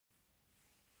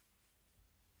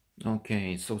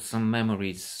Okay, so some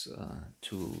memories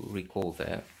to recall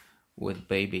there with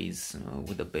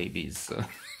the babies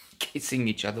kissing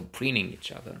each other, preening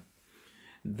each other.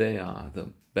 They are the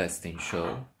best in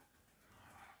show.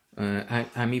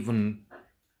 I'm even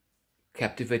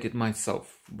captivated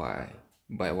myself by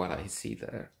what I see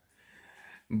there.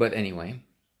 But anyway,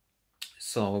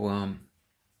 so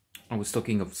I was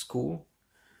talking of school,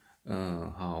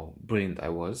 how brilliant I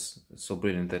was, so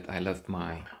brilliant that I left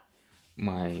my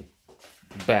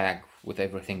bag with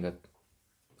everything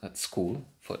at school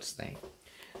first day.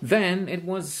 Then it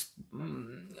was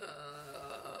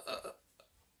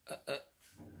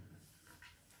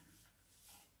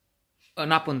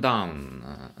an up and down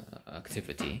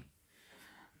activity.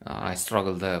 I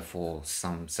struggled there for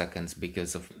some seconds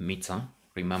because of Mita.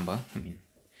 Remember, I mean,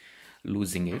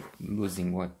 losing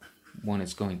what one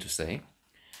is going to say.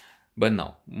 But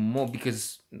no, more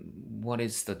because what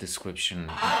is the description?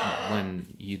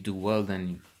 When you do well,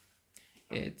 then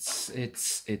it's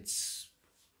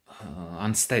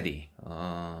unsteady.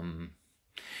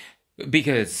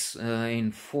 Because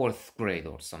in fourth grade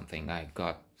or something, I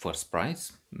got first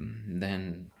prize.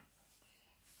 Then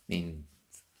in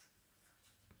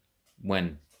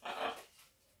when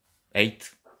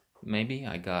eighth, maybe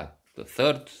I got the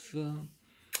third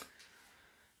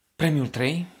premiul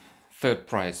 3, third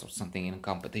prize or something in a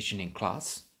competition in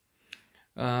class,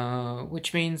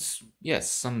 which means yes,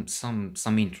 some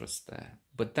interest there.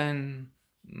 But then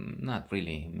not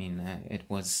really. I mean, it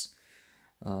was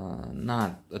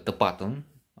not at the bottom,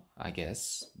 I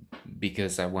guess,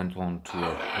 because I went on to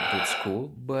a good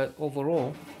school. But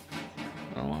overall,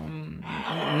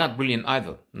 not brilliant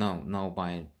either. No, not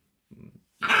by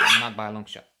a long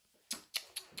shot.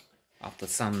 After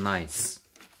some nice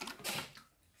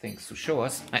things to show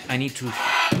us, I need to.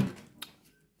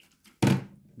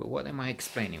 But what am I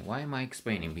explaining? Why am I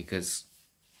explaining? Because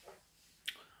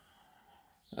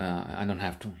I don't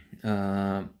have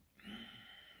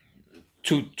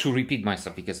to repeat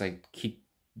myself, because I keep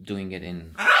doing it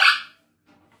in,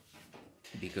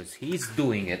 because he's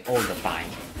doing it all the time.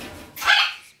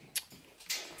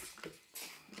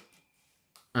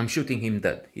 I'm shooting him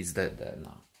dead. He's dead there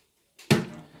now.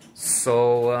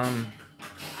 So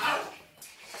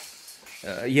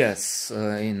yes,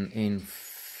 in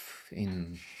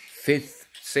fifth,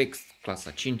 sixth class,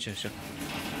 a cinci, așa,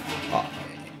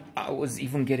 I was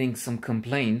even getting some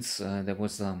complaints. There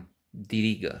was a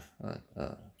diriga,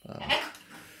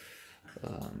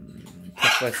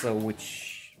 professor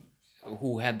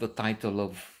who had the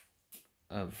title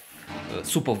of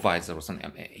supervisor or something. I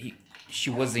mean, she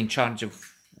was in charge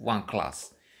of one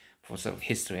class for some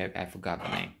history. I forgot the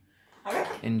name,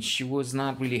 and she was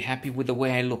not really happy with the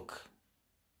way I look.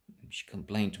 She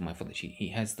complained to my father. He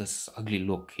has this ugly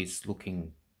look. He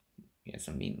has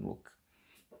a mean look.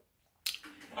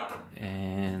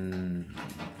 And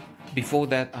before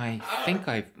that, I think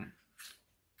I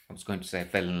was going to say I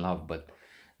fell in love, but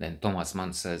then Thomas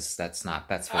Mann says that's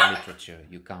for literature.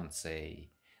 You can't say,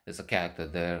 there's a character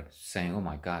there saying, oh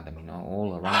my God, I mean,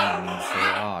 all around me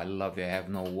say, oh, I love you. I have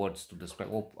no words to describe.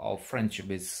 Oh, our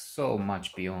friendship is so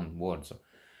much beyond words.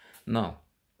 No,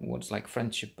 words like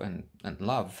friendship and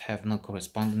love have no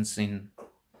correspondence in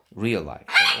real life.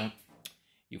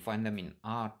 You find them in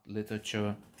art,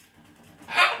 literature.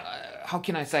 How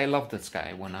can I say I love this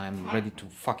guy when I'm ready to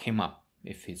fuck him up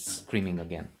if he's screaming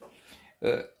again?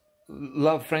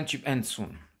 Love, friendship ends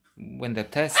soon. When they're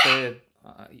tested,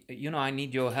 I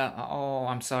need your help. Oh,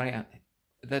 I'm sorry.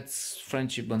 That's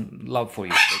friendship and love for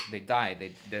you. They die.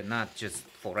 They're not just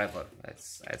forever,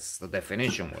 as the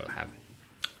definition will have it.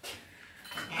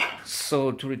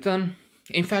 So to return,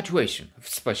 infatuation,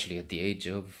 especially at the age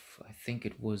of, I think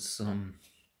it was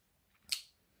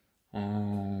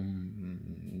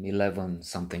 11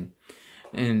 something,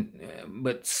 and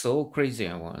but so crazy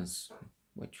I was,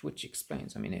 which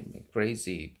explains, I mean, a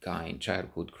crazy guy in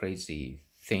childhood, crazy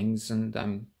things, and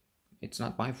it's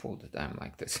not my fault that I'm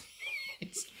like this.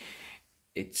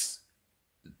 it's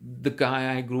the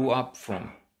guy I grew up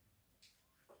from.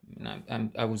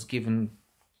 I was given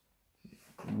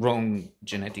wrong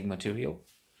genetic material.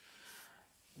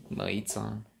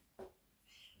 Maitza,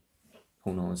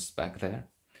 who knows back there.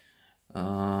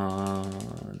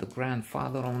 The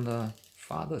grandfather on the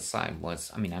father's side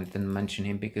was, I mean, I didn't mention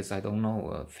him because I don't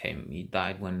know of him. He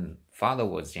died when father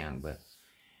was young, but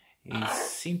he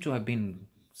seemed to have been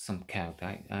some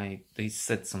character. They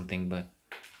said something, but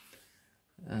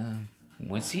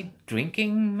was he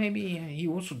drinking? Maybe he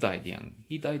also died young.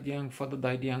 He died young, father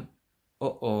died young.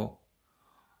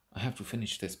 I have to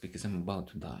finish this because I'm about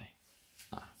to die.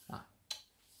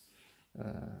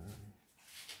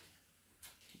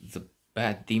 The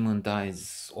bad demon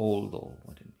dies old, or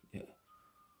what?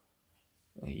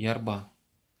 Yerba,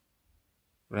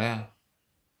 rare.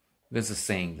 There's a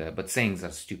saying there, but sayings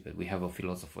are stupid. We have a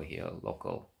philosopher here,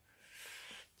 local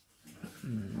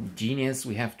genius.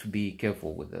 We have to be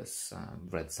careful with this.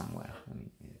 Read somewhere. I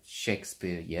mean,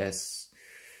 Shakespeare, yes.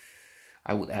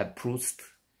 I would add Proust,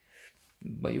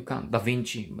 but you can't. Da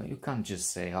Vinci, but you can't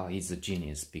just say, "Oh, he's a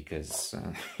genius," because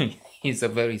he's a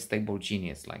very stable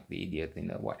genius, like the idiot in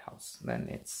the White House. Then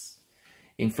it's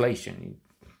inflation.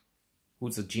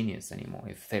 Who's a genius anymore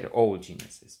if they're all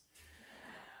geniuses?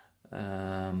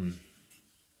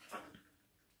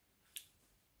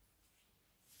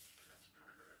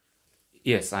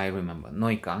 Yes, I remember.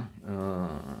 Noika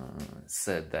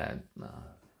said that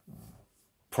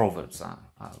proverbs are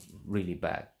really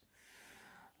bad,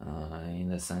 in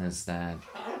the sense that,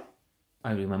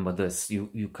 I remember this: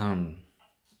 you can't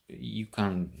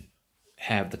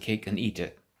have the cake and eat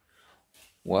it.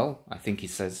 Well, I think he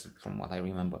says, from what I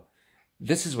remember,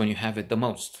 this is when you have it the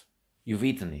most. You've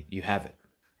eaten it, you have it.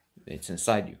 It's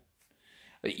inside you.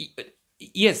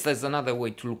 Yes, there's another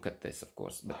way to look at this, of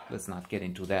course, but let's not get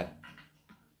into that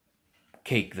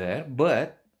cake there.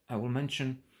 But I will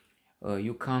mention,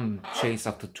 you can't chase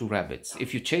after two rabbits.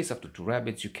 If you chase after two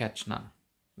rabbits, you catch none.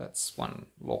 That's one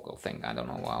local thing. I don't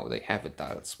know how they have it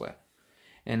elsewhere.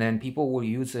 And then people will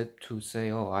use it to say,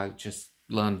 oh, I just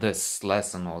learned this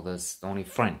lesson, or this only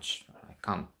French. I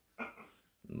can't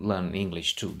learn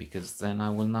English too, because then I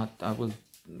will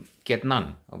get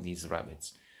none of these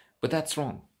rabbits. But that's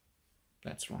wrong.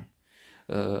 That's wrong.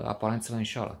 Aparențele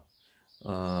înșală.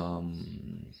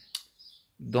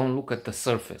 Don't look at the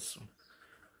surface.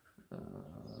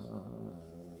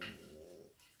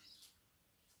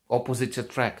 Opposites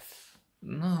attract.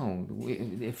 No,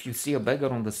 if you see a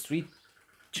beggar on the street,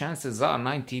 chances are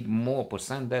 90% more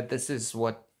that this is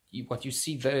what you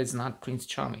see there is not Prince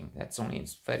Charming. That's only in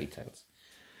fairy tales.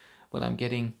 But I'm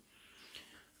getting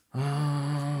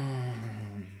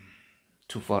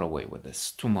too far away with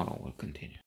this. Tomorrow we'll continue.